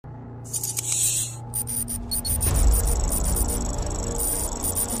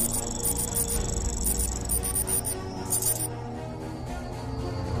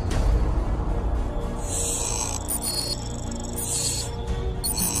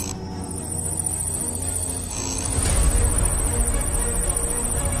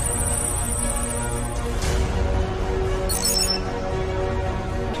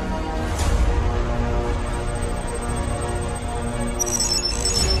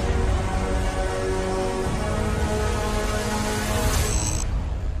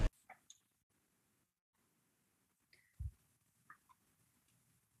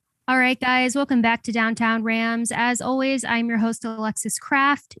All right, guys, welcome back to Downtown Rams. As always, I'm your host, Alexis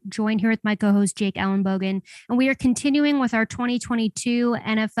Kraft, joined here with my co-host, Jake Ellenbogen, and we are continuing with our 2022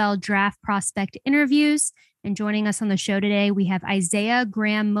 NFL Draft Prospect interviews. And joining us on the show today, we have Isaiah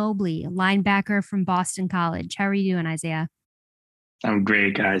Graham-Mobley, linebacker from Boston College. How are you doing, Isaiah? I'm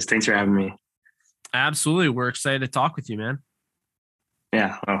great, guys. Thanks for having me. Absolutely. We're excited to talk with you, man.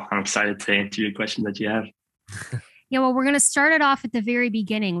 Yeah, well, I'm excited to answer your questions that you have. Yeah, well, we're going to start it off at the very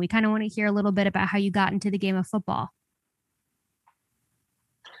beginning. We kind of want to hear a little bit about how you got into the game of football.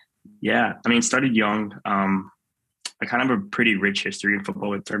 Yeah, I mean, started young. I kind of have a pretty rich history in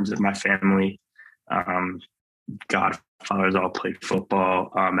football in terms of my family. Godfathers all played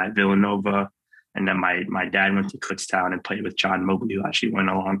football at Villanova. And then my dad went to Kutztown and played with John Mobley, who actually went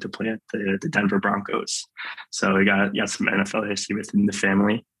along to play at the Denver Broncos. So we got some NFL history within the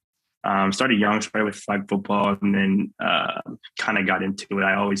family. Started young, started with flag football, and then kind of got into it.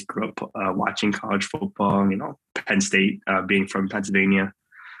 I always grew up watching college football. You know, Penn State, being from Pennsylvania,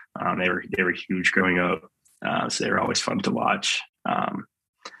 they were huge growing up, so they were always fun to watch.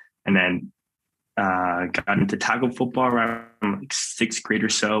 And then got into tackle football around like sixth grade or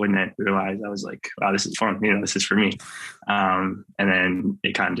so, and then realized I was like, wow, this is fun. You know, this is for me. And then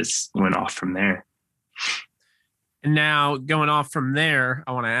it kind of just went off from there. And now going off from there,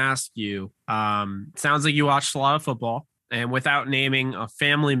 I want to ask you, sounds like you watched a lot of football, and without naming a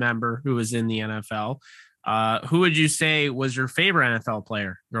family member who was in the NFL, who would you say was your favorite NFL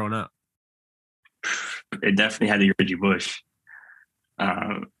player growing up? It definitely had to be Reggie Bush.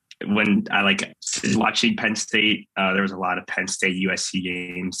 When I watching Penn State, there was a lot of Penn State USC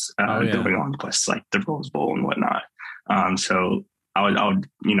games going on, plus like the Rose Bowl and whatnot. So I would,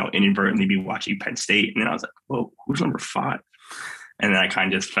 inadvertently be watching Penn State, and then I was like, "Whoa, who's number 5?" And then I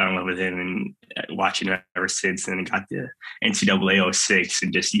kind of just fell in love with him and watching him ever since. And then got the NCAA 06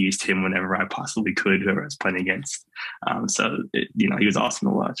 and just used him whenever I possibly could, whoever I was playing against. He was awesome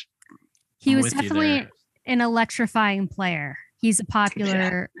to watch. He was definitely an electrifying player. He's a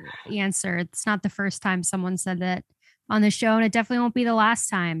popular answer. It's not the first time someone said that on the show, and it definitely won't be the last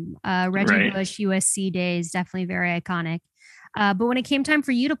time. Reggie Bush, USC days, definitely very iconic. But when it came time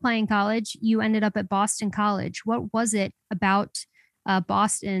for you to play in college, you ended up at Boston College. What was it about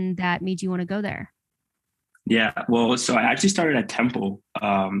Boston that made you want to go there? Yeah, well, so I actually started at Temple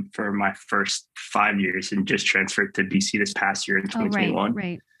for my first 5 years and just transferred to BC this past year in 2021.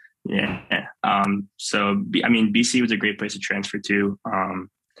 Right. Yeah. BC was a great place to transfer to.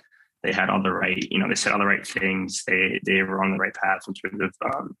 They had all the right, they said all the right things. They were on the right path in terms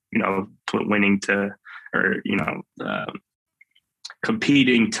of, winning to, or,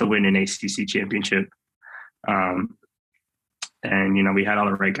 competing to win an ACC championship. We had all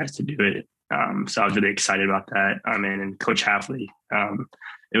the right guys to do it. So I was really excited about that. And Coach Hafley,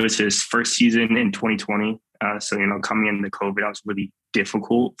 it was his first season in 2020. Coming into COVID, it was really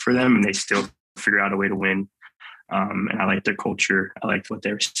difficult for them, and they still figured out a way to win. And I liked their culture. I liked what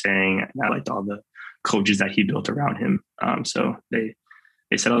they were saying. And I liked all the coaches that he built around him. So they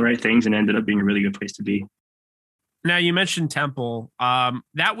said all the right things and ended up being a really good place to be. Now, you mentioned Temple.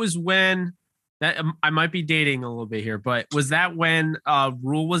 That was when that I might be dating a little bit here, but was that when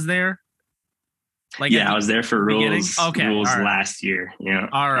Rule was there? I was there for Rules last year.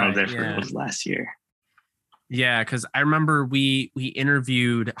 All right. I was there for Rules last year. Yeah, because I remember we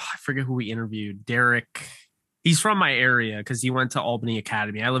interviewed, I forget who we interviewed, Derek. He's from my area because he went to Albany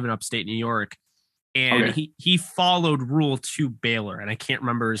Academy. I live in upstate New York. And he followed Rule to Baylor, and I can't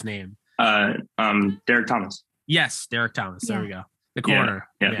remember his name. Derek Thomas. Yes, Derek Thomas. There we go. The corner.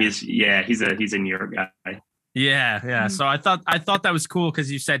 Yeah. He's a New York guy. Yeah. Mm-hmm. So I thought that was cool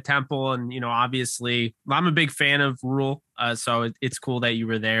because you said Temple, and obviously I'm a big fan of Rule. So it's cool that you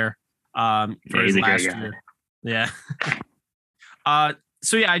were there for his last year. Yeah.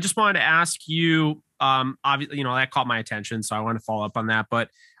 So I just wanted to ask you. Obviously, that caught my attention, so I want to follow up on that. But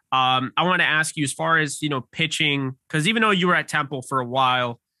I want to ask you as far as pitching, because even though you were at Temple for a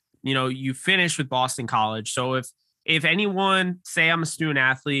while, you finished with Boston College. So if if anyone, say I'm a student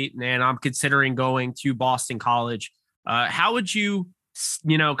athlete and I'm considering going to Boston College, how would you,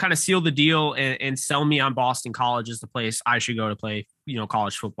 kind of seal the deal and sell me on Boston College as the place I should go to play,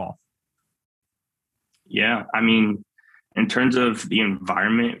 college football? Yeah. I mean, in terms of the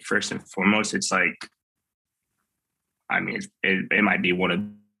environment, first and foremost, it's like, I mean, it might be one of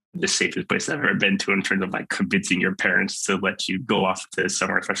the safest places I've ever been to in terms of like convincing your parents to let you go off to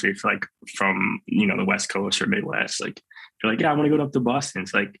somewhere, especially if like from, the West Coast or Midwest. Like, you're like, yeah, I want to go up to Boston.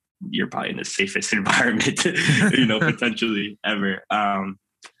 It's like, you're probably in the safest environment, potentially ever.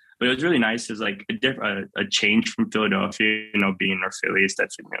 But it was really nice. It was like a change from Philadelphia, being North Philly is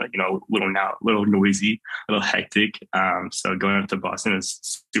definitely like, a little noisy, a little hectic. So going up to Boston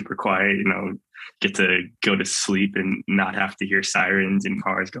is super quiet, get to go to sleep and not have to hear sirens and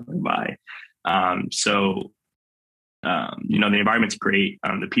cars going by. The environment's great.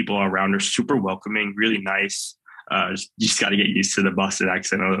 The people around are super welcoming, really nice. You just got to get used to the Boston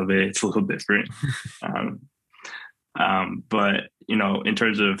accent a little bit. It's a little different. But in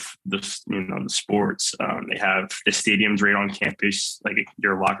terms of the sports, they have the stadiums right on campus. Like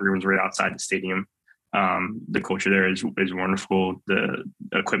your locker room's right outside the stadium. The culture there is wonderful. The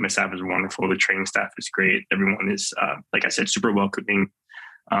equipment staff is wonderful. The training staff is great. Everyone is, like I said, super welcoming.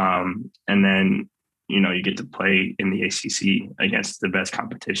 And then, you get to play in the ACC against the best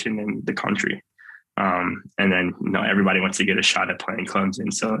competition in the country. And then, everybody wants to get a shot at playing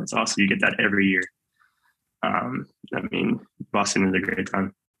Clemson. So it's awesome. You get that every year. Boston is a great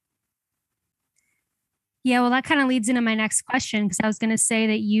time. Yeah, well, that kind of leads into my next question, because I was going to say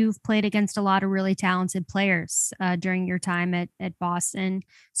that you've played against a lot of really talented players during your time at Boston.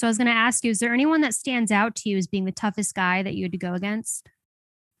 So I was going to ask you, is there anyone that stands out to you as being the toughest guy that you had to go against?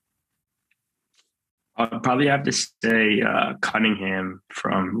 I'd probably have to say Cunningham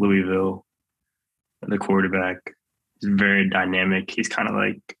from Louisville, the quarterback. He's very dynamic. He's kind of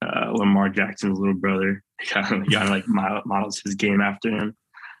like Lamar Jackson's little brother. He kind of like models his game after him.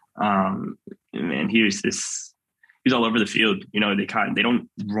 Man, he was all over the field. They don't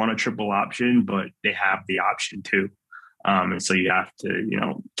run a triple option, but they have the option too. And so you have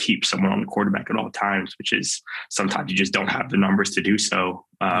to, keep someone on the quarterback at all times, which is sometimes you just don't have the numbers to do so,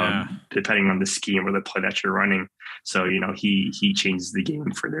 depending on the scheme or the play that you're running. So, he changes the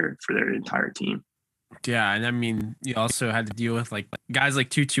game for their entire team. Yeah, and you also had to deal with like guys like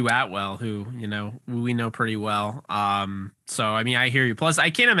Tutu Atwell, who we know pretty well. So I hear you. Plus, I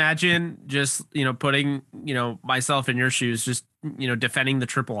can't imagine just putting myself in your shoes, just defending the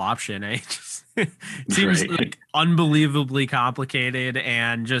triple option. It seems like unbelievably complicated,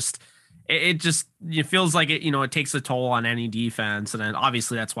 and it feels like it takes a toll on any defense, and then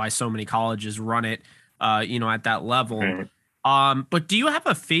obviously that's why so many colleges run it, at that level. Right. But do you have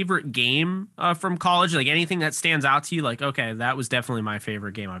a favorite game from college? Like anything that stands out to you? Like, okay, that was definitely my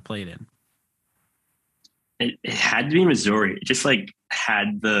favorite game I played in. It had to be Missouri. It just like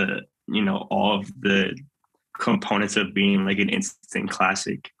had the, all of the components of being like an instant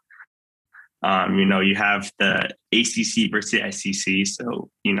classic. You have the ACC versus SEC.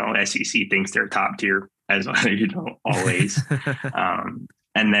 So, SEC thinks they're top tier as always.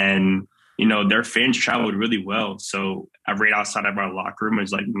 And then, their fans traveled really well. So right outside of our locker room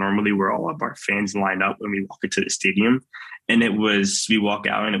is like normally where all of our fans line up when we walk into the stadium. And we walk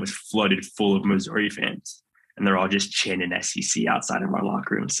out and it was flooded full of Missouri fans. And they're all just chanting SEC outside of our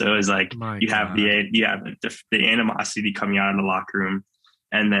locker room. So it was like have the animosity coming out of the locker room.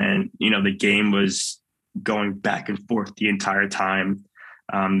 And then, the game was going back and forth the entire time.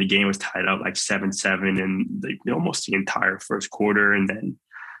 The game was tied up like 7-7 in almost the entire first quarter. And then,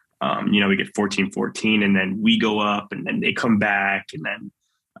 we get 14-14 and then we go up and then they come back and then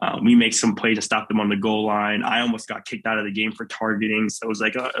we make some play to stop them on the goal line. I almost got kicked out of the game for targeting. So it was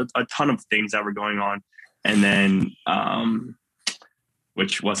like a ton of things that were going on. And then,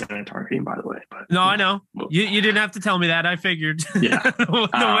 which wasn't a targeting, by the way. But no, I know. You didn't have to tell me that. I figured. Yeah. That's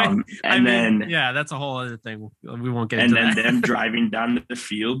a whole other thing. We won't get into that. And then them driving down the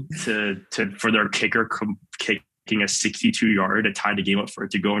field for their kicker kicking a 62-yard to tie the game up for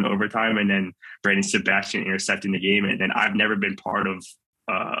it to go into overtime, and then Brandon Sebastian intercepting the game. And then I've never been part of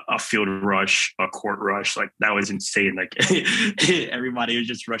a field rush, a court rush. Like that was insane. Like everybody was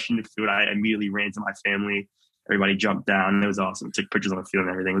just rushing the field. I immediately ran to my family. Everybody jumped down. It was awesome. Took pictures on the field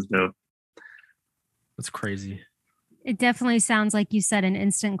and everything. It was dope. That's crazy. It definitely sounds like you said an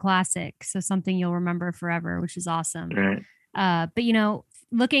instant classic. So something you'll remember forever, which is awesome. Right. But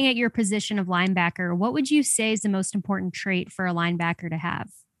looking at your position of linebacker, what would you say is the most important trait for a linebacker to have?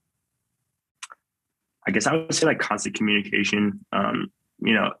 I guess I would say like constant communication.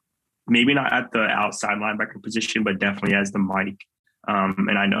 maybe not at the outside linebacker position, but definitely as the mic.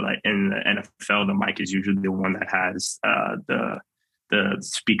 And I know that in the NFL, the mic is usually the one that has the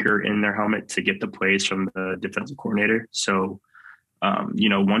speaker in their helmet to get the plays from the defensive coordinator. So,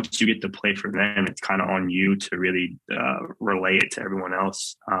 once you get the play for them, it's kind of on you to really relay it to everyone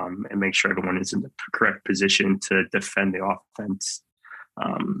else and make sure everyone is in the correct position to defend the offense.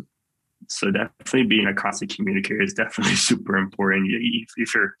 So definitely being a constant communicator is definitely super important.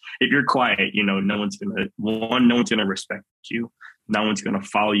 If you're quiet, no one's gonna respect you. No one's gonna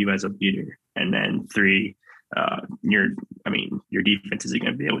follow you as a leader. And then 3, your defense isn't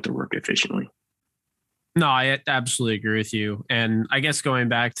gonna be able to work efficiently. No, I absolutely agree with you. And I guess going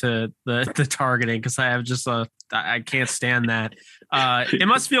back to the targeting, because I have just I can't stand that. It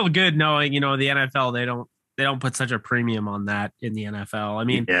must feel good knowing, the NFL, they don't put such a premium on that in the NFL. I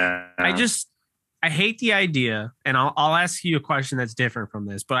mean, yeah. I hate the idea, and I'll ask you a question that's different from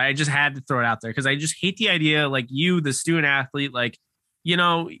this, but I just had to throw it out there because I just hate the idea, like you, the student athlete, like,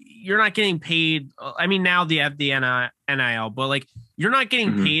 you're not getting paid. I mean, now they have the NIL, but like, you're not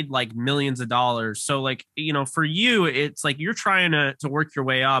getting paid like millions of dollars. So like, for you, it's like you're trying to work your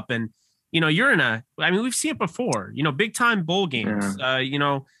way up, and you're we've seen it before, big time bowl games,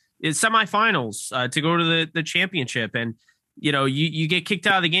 it's semifinals to go to the championship, and you get kicked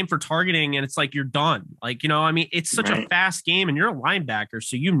out of the game for targeting, and it's like you're done. Like, it's such a fast game, and you're a linebacker,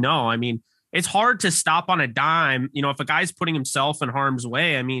 so it's hard to stop on a dime. If a guy's putting himself in harm's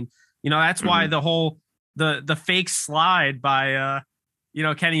way, that's why the whole the fake slide by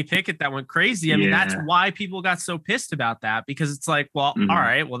Kenny Pickett that went crazy. That's why people got so pissed about that, because it's like, well, all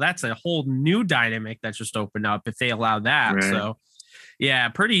right, well, that's a whole new dynamic that just opened up if they allow that. Right. So yeah,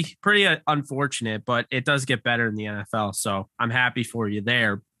 pretty unfortunate, but it does get better in the NFL. So I'm happy for you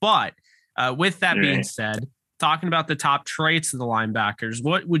there. But with that being said, talking about the top traits of the linebackers,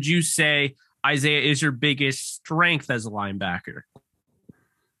 what would you say, Isaiah, is your biggest strength as a linebacker?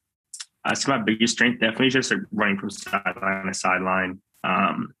 So my biggest strength, definitely just like running from sideline to sideline.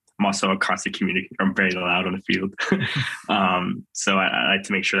 I'm also a constant communicator. I'm very loud on the field. So I like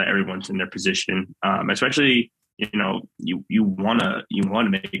to make sure that everyone's in their position, especially, you want to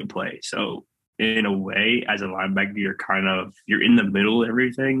make a play. So in a way, as a linebacker, you're in the middle of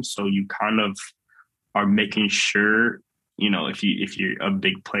everything. So you kind of are making sure, if you're a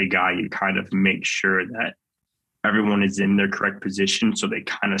big play guy, you kind of make sure that everyone is in their correct position. So they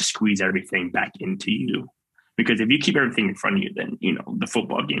kind of squeeze everything back into you. Because if you keep everything in front of you, then, the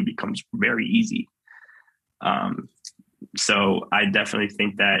football game becomes very easy. So I definitely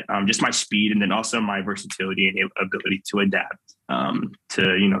think that just my speed, and then also my versatility and ability to adapt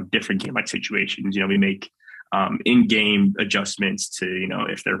to, different game-like situations. We make in-game adjustments to,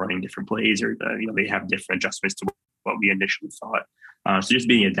 if they're running different plays, or they have different adjustments to what we initially thought. So just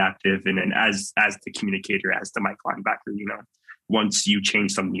being adaptive, and then as the communicator, as the mic linebacker, once you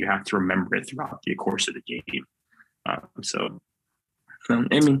change something, you have to remember it throughout the course of the game. It's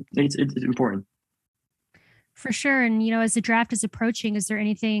important. For sure. And, as the draft is approaching, is there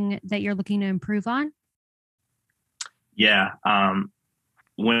anything that you're looking to improve on? Yeah.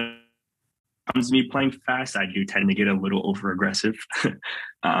 When it comes to me playing fast, I do tend to get a little over aggressive.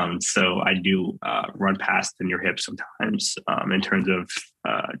 So I do run past in your hips sometimes in terms of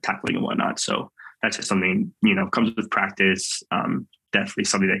tackling and whatnot. So that's just something, comes with practice. Definitely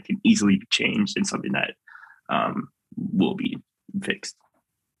something that can easily be changed, and something that will be fixed.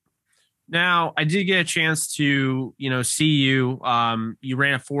 Now, I did get a chance to, see you. You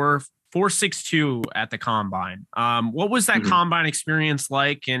ran a 4.62 at the combine. What was that combine experience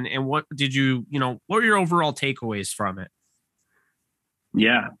like, and what did you, what were your overall takeaways from it?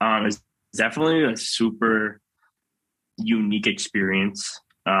 Yeah, it's definitely a super unique experience.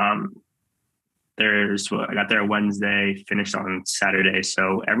 I got there Wednesday, finished on Saturday.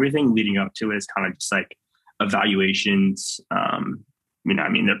 So everything leading up to it is kind of just like evaluations.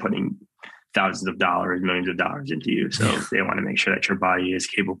 They're putting thousands of dollars, millions of dollars into you. So they want to make sure that your body is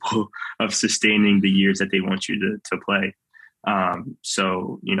capable of sustaining the years that they want you to play.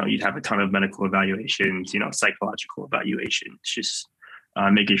 So, you'd have a ton of medical evaluations, psychological evaluations, just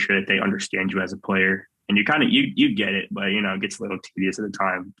making sure that they understand you as a player. And you get it, but, it gets a little tedious at the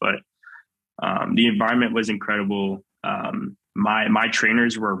time. But the environment was incredible. My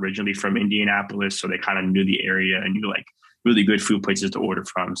trainers were originally from Indianapolis, so they kind of knew the area and knew like really good food places to order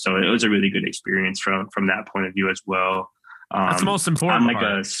from. So it was a really good experience from that point of view as well. That's the most important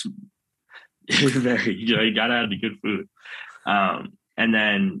part. You gotta have the good food. And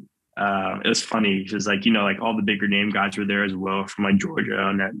then it was funny because like all the bigger name guys were there as well from like Georgia,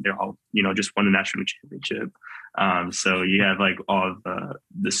 and that they're all just won the national championship. So you have like all of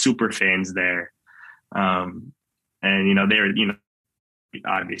the super fans there. And, you know, they're, you know,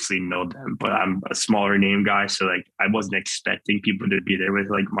 obviously know them, but I'm a smaller name guy. So like, I wasn't expecting people to be there with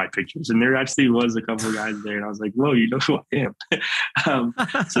like my pictures. And there actually was a couple of guys there. And I was like, whoa, you know who I am.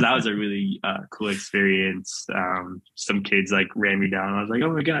 So that was a really cool experience. Some kids like ran me down. I was like,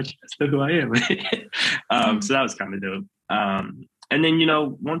 oh my gosh, that's know who I am. So that was kind of dope. And then, you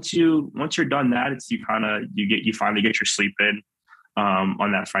know, once you're done that, it's you finally get your sleep in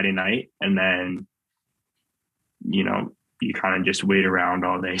on that Friday night. And then, you know, you kind of just wait around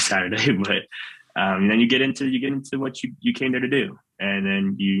all day Saturday, but and then you get into what you came there to do, and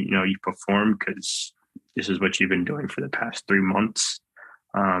then you perform because this is what you've been doing for the past 3 months.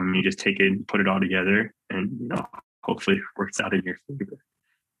 You just take it and put it all together, and you know, hopefully it works out in your favor.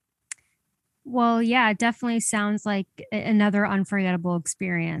 Well, yeah, it definitely sounds like another unforgettable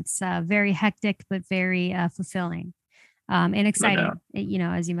experience. Very hectic, but very fulfilling and exciting. You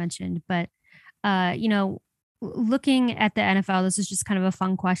know, as you mentioned, but you know, looking at the NFL, this is just kind of a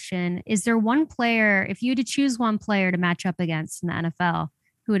fun question. Is there one player, if you had to choose one player to match up against in the NFL,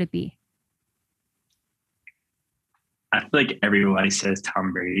 who would it be? I feel like everybody says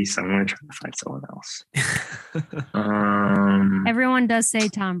Tom Brady, so I'm going to try to find someone else. Everyone does say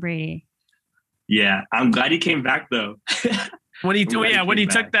Tom Brady. Yeah, I'm glad he came back though. When he took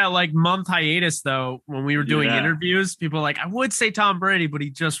that like month hiatus though, when we were doing interviews, people were like, I would say Tom Brady, but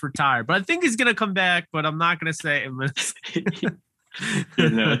he just retired. But I think he's gonna come back, but I'm not gonna say him. Yeah,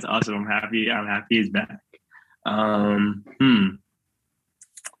 no, it's awesome. I'm happy he's back. I'm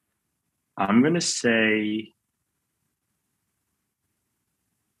gonna say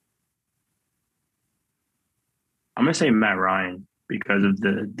Matt Ryan because of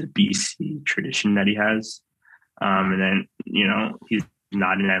the BC tradition that he has. And then, you know, he's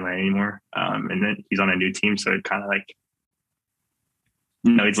not in Atlanta anymore. And then he's on a new team. So it kind of like,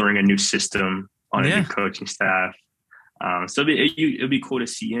 you know, he's learning a new system on a new coaching staff. So it'd be cool to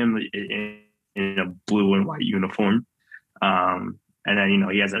see him in a blue and white uniform. And then, you know,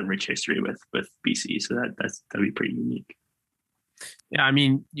 he has that rich history with BC. So that'd be pretty unique. Yeah. I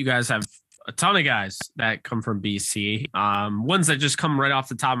mean, you guys have a ton of guys that come from BC. Ones that just come right off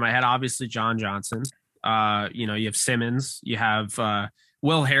the top of my head, obviously John Johnson. You know, you have Simmons, you have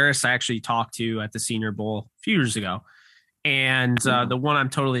Will Harris. I actually talked to at the Senior Bowl a few years ago, and the one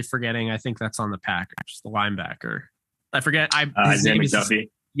I'm totally forgetting, I think that's on the Packers, the linebacker. I forget. His name is Duffy.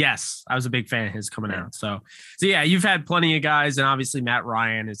 Yes, I was a big fan of his coming out. So yeah, you've had plenty of guys, and obviously Matt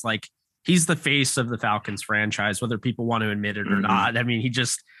Ryan is like he's the face of the Falcons franchise, whether people want to admit it or not. I mean, he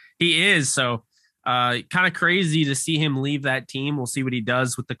is. So kind of crazy to see him leave that team. We'll see what he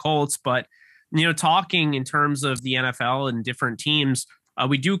does with the Colts, but. You know, talking in terms of the NFL and different teams,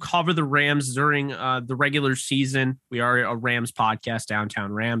 we do cover the Rams during the regular season. We are a Rams podcast,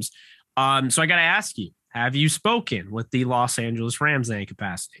 Downtown Rams. So I got to ask you, have you spoken with the Los Angeles Rams in any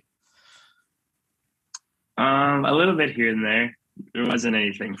capacity? A little bit here and there. There wasn't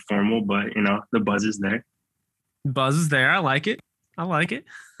anything formal, but, you know, the buzz is there. Buzz is there. I like it.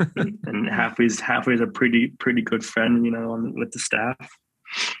 And halfway's a pretty good friend, you know, with the staff.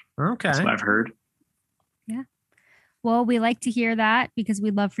 Okay. That's what I've heard. Yeah. Well, we like to hear that because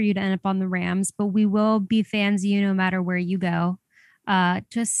we'd love for you to end up on the Rams, but we will be fans of you no matter where you go.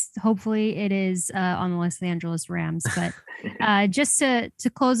 Just hopefully it is on the Los Angeles Rams. But just to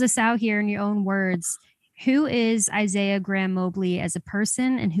close us out here in your own words, who is Isaiah Graham-Mobley as a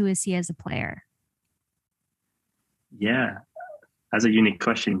person and who is he as a player? Yeah, that's a unique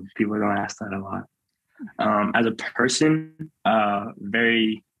question. People don't ask that a lot. As a person,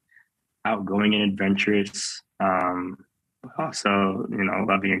 very outgoing and adventurous, also, you know,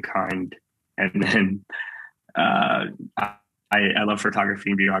 loving and kind. And then I love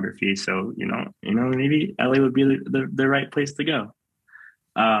photography and videography. So, you know, maybe LA would be the right place to go.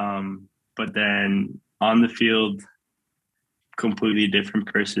 But then on the field, completely different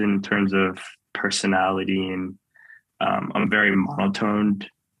person in terms of personality, and I'm very monotoned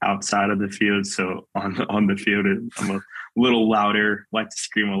outside of the field. So on the field, I'm a little louder, like to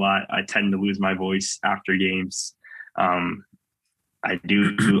scream a lot. I tend to lose my voice after games. I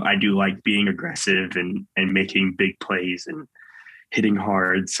do like being aggressive and making big plays and hitting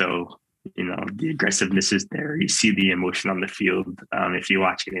hard. So, you know, the aggressiveness is there. You see the emotion on the field if you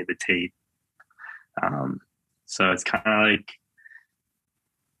watch any of the tape. So it's kind of like,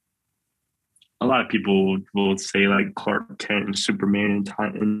 a lot of people will say like Clark Kent and Superman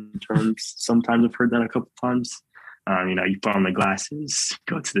in terms. Sometimes I've heard that a couple times. You know, you put on the glasses,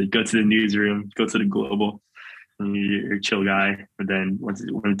 go to the newsroom, go to the global. you're a chill guy, but then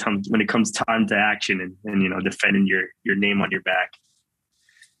when it comes time to action and defending your name on your back,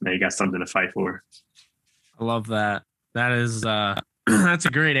 now you got something to fight for. I love that. That is that's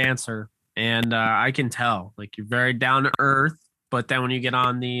a great answer, and I can tell like you're very down to earth. But then when you get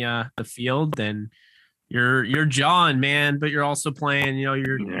on the field, then you're jawing, man. But you're also playing.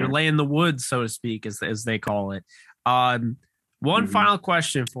 You're laying the wood, so to speak, as they call it. One final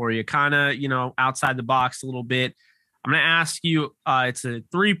question for you, kind of outside the box a little bit. I'm going to ask you. It's a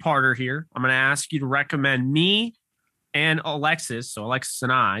 3-parter here. I'm going to ask you to recommend me and Alexis, so Alexis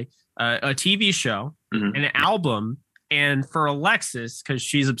and I, a TV show, an album, and for Alexis, because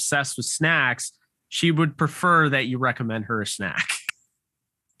she's obsessed with snacks, she would prefer that you recommend her a snack.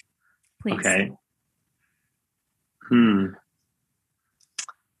 Please. Okay.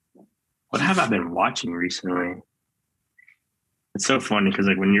 What have I been watching recently? It's so funny because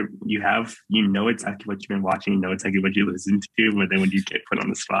like when you know exactly what you've been watching, you know exactly what you listen to, but then when you get put on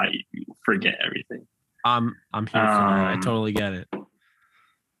the spot, you forget everything. I'm here for that. I totally get it.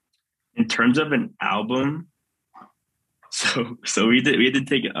 In terms of an album, so we had to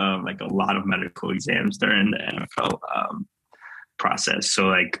take like a lot of medical exams during the NFL process. So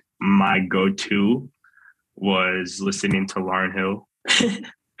like my go-to was listening to Lauryn Hill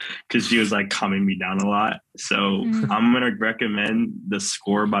because she was like calming me down a lot. So I'm gonna recommend The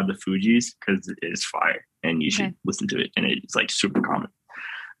Score by the Fugees because it is fire and you should listen to it, and it's like super calming.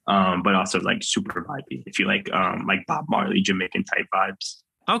 But also like super vibey if you like Bob Marley Jamaican type vibes.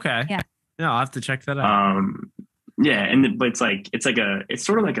 Okay. Yeah, I'll have to check that out. But it's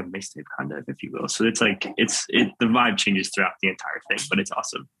sort of like a mixtape kind of, if you will. So it's like the vibe changes throughout the entire thing, but it's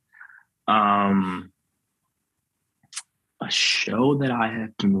awesome. A show that I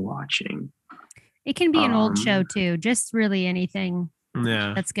have been watching. It can be an old show too. Just really anything.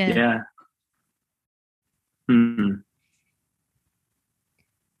 Yeah, that's good. Yeah.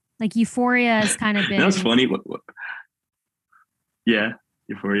 Like Euphoria has kind of been. That's funny. What? Yeah,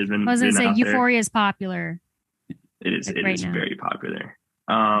 Euphoria's been. I was gonna say Euphoria is popular. It is. Like it is very popular.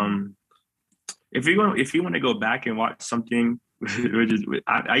 If you want to go back and watch something,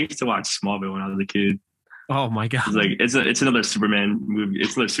 I used to watch Smallville when I was a kid. Oh my god! It's another Superman movie.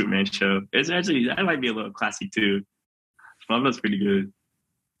 It's another Superman show. It's actually that might be a little classy too. Smallville's pretty good.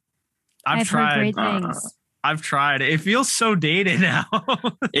 I've tried. Heard great things. I've tried. It feels so dated now.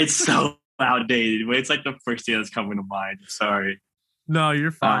 It's so outdated, but it's like the first thing that's coming to mind. Sorry. No,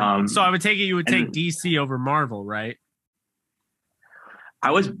 you're fine. So I would take it you would take DC over Marvel, right? I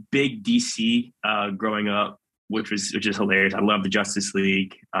was big DC growing up, which is hilarious. I love the Justice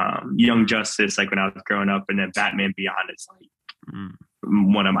League, Young Justice, like when I was growing up, and then Batman Beyond is like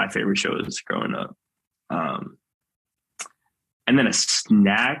one of my favorite shows growing up. And then a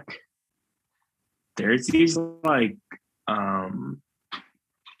snack. There's these like I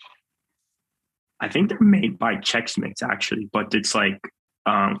think they're made by Chex Mix actually, but it's like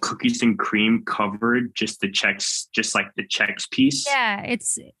cookies and cream covered, just the Chex piece. Yeah,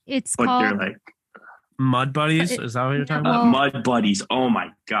 it's but called, they're like Mud Buddies. Is that what you're talking about? Mud Buddies. Oh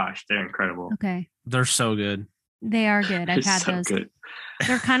my gosh, they're incredible. Okay, they're so good. They are good. I've had so those. Good.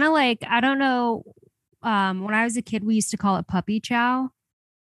 They're kind of like, I don't know. When I was a kid, we used to call it puppy chow.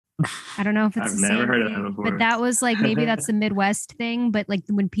 I don't know if it's I've never heard of that before. But that was like, maybe that's a Midwest thing, but like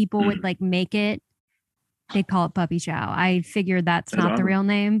when people would like make it, they'd call it puppy chow. I figured that's not the real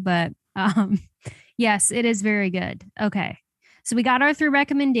name, but yes, it is very good. Okay. So we got our 3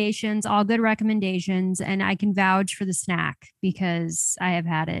 recommendations, all good recommendations, and I can vouch for the snack because I have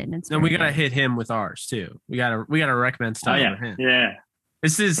had it and it's. And we gotta hit him with ours too. We gotta recommend stuff for him. Yeah.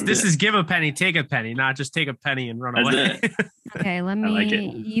 This is give a penny, take a penny, not just take a penny and run away. Okay, let me. Like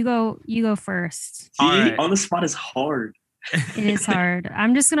you go first. See, on the spot is hard. It is hard.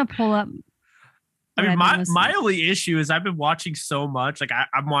 I'm just gonna pull up. I mean, my only issue is I've been watching so much. Like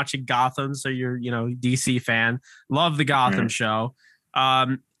I'm watching Gotham, so you're DC fan. Love the Gotham show.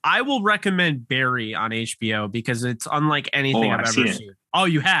 I will recommend Barry on HBO because it's unlike anything I've ever seen. Oh,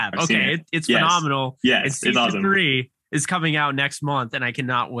 you have? Okay, it's phenomenal. Yes, it's awesome. 3 is coming out next month, and I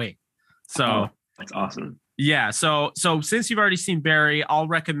cannot wait. So that's awesome. Yeah. So since you've already seen Barry, I'll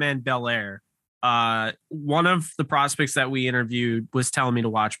recommend Bel Air. One of the prospects that we interviewed was telling me to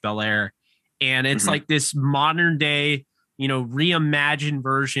watch Bel Air, and it's like this modern day, reimagined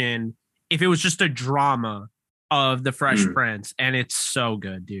version. If it was just a drama of the Fresh Prince, and it's so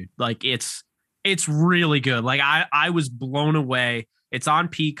good, dude. Like it's really good. Like I was blown away. It's on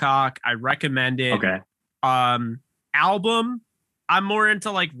Peacock. I recommend it. Okay. Album, I'm more into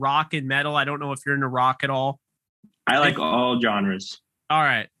like rock and metal. I don't know if you're into rock at all. I like all genres. All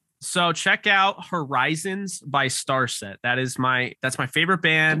right. So check out Horizons by Starset. That's my favorite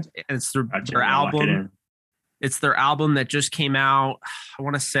band. And it's their album. It's their album that just came out. I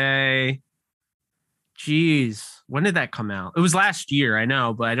want to say, geez, when did that come out? It was last year, I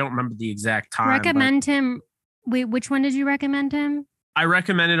know, but I don't remember the exact time. Recommend him. Wait, which one did you recommend him? I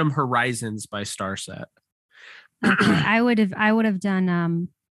recommended him Horizons by Starset. Okay, I would have done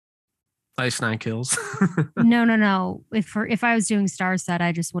Ice Nine Kills. No. If I was doing Starset,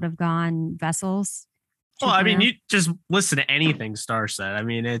 I just would have gone Vessels. Well, I mean, you just listen to anything Starset. I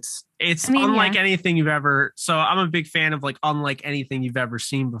mean, it's unlike anything you've ever. So I'm a big fan of like unlike anything you've ever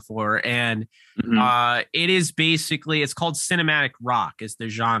seen before, and it is basically it's called cinematic rock is the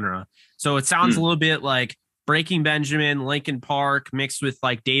genre. So it sounds a little bit like Breaking Benjamin, Linkin Park mixed with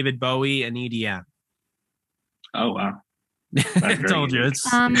like David Bowie and EDM. Oh wow! I told you it's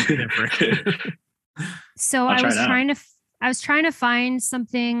different. So I was trying to find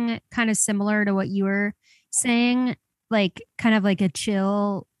something kind of similar to what you were saying, like kind of like a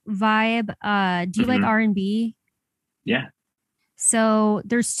chill vibe. Do you like R&B? Yeah. So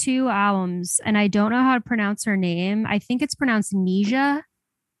there's 2 albums, and I don't know how to pronounce her name. I think it's pronounced Nija.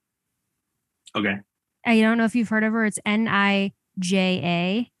 Okay. I don't know if you've heard of her. It's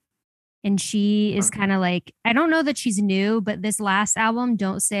Nija. And she is kind of like, I don't know that she's new, but this last album,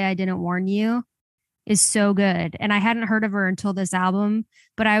 Don't Say I Didn't Warn You, is so good. And I hadn't heard of her until this album,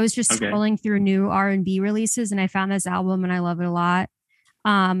 but I was just scrolling through new R&B releases and I found this album and I love it a lot.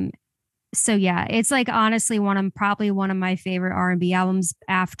 So yeah, it's like honestly probably one of my favorite R&B albums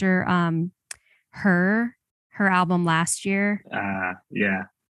after her album last year. Yeah.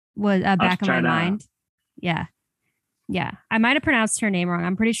 Was Back of My Mind. Yeah. Yeah, I might have pronounced her name wrong.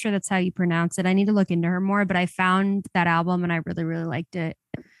 I'm pretty sure that's how you pronounce it. I need to look into her more, but I found that album and I really, really liked it.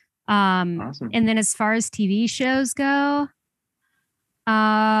 Awesome. And then as far as TV shows go,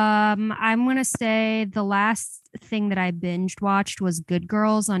 I'm going to say the last thing that I binged watched was Good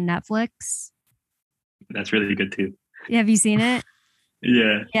Girls on Netflix. That's really good too. Have you seen it?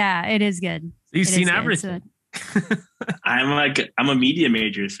 Yeah. Yeah, it is good. You've seen everything. I'm a media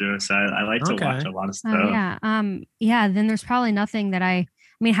major, so I like to watch a lot of stuff. Yeah. Then there's probably nothing that I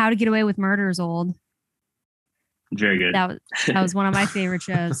mean, How to Get Away with Murder is old. Very good. That was one of my favorite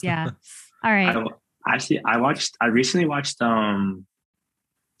shows. Yeah. All right. I recently watched The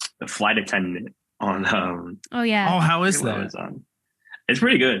Flight Attendant on Oh yeah. Oh, how is that? It's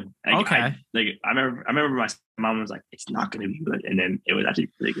pretty good. Okay. I remember my mom was like, it's not going to be good, and then it was actually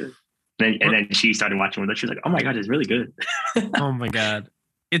really good. And then she started watching with us. She was like, "Oh my god, it's really good." Oh my god,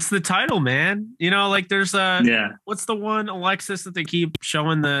 it's the title, man. You know, like there's what's the one, Alexis, that they keep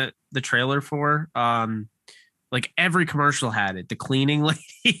showing the trailer for? Like every commercial had it. The cleaning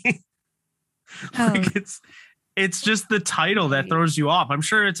lady. Like it's just the title that throws you off. I'm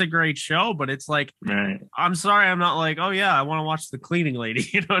sure it's a great show, but it's like, I'm sorry, I'm not like, oh yeah, I want to watch the cleaning lady.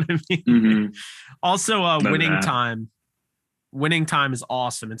 You know what I mean? Mm-hmm. Also, Winning Time. Winning Time is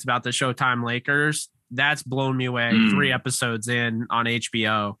awesome. It's about the Showtime Lakers. That's blown me away. 3 episodes in on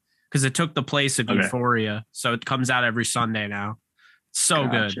HBO because it took the place of Euphoria. So it comes out every Sunday now. So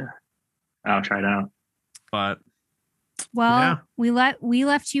good. I'll try it out. But we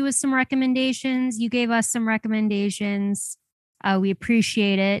left you with some recommendations. You gave us some recommendations. We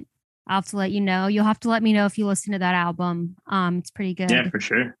appreciate it. I'll have to let you know. You'll have to let me know if you listen to that album. It's pretty good. Yeah, for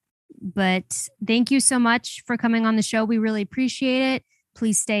sure. But thank you so much for coming on the show. We really appreciate it.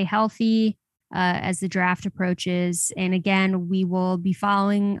 Please stay healthy as the draft approaches. And again, we will be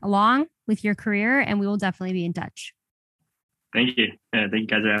following along with your career and we will definitely be in touch. Thank you. Thank you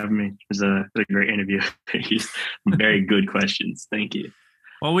guys for having me. It was a great interview. Very good questions. Thank you.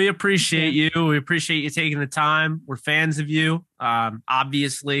 Well, we appreciate you. We appreciate you taking the time. We're fans of you.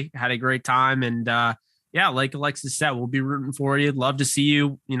 Obviously had a great time. And like Alexis said, we'll be rooting for you. Love to see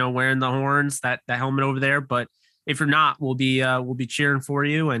you, wearing the horns, that helmet over there. But if you're not, we'll be cheering for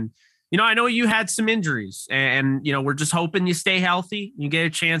you. And, I know you had some injuries and we're just hoping you stay healthy. You get a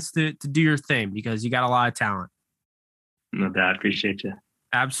chance to do your thing because you got a lot of talent. No doubt. Appreciate you.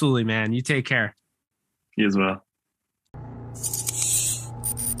 Absolutely, man. You take care. You as well.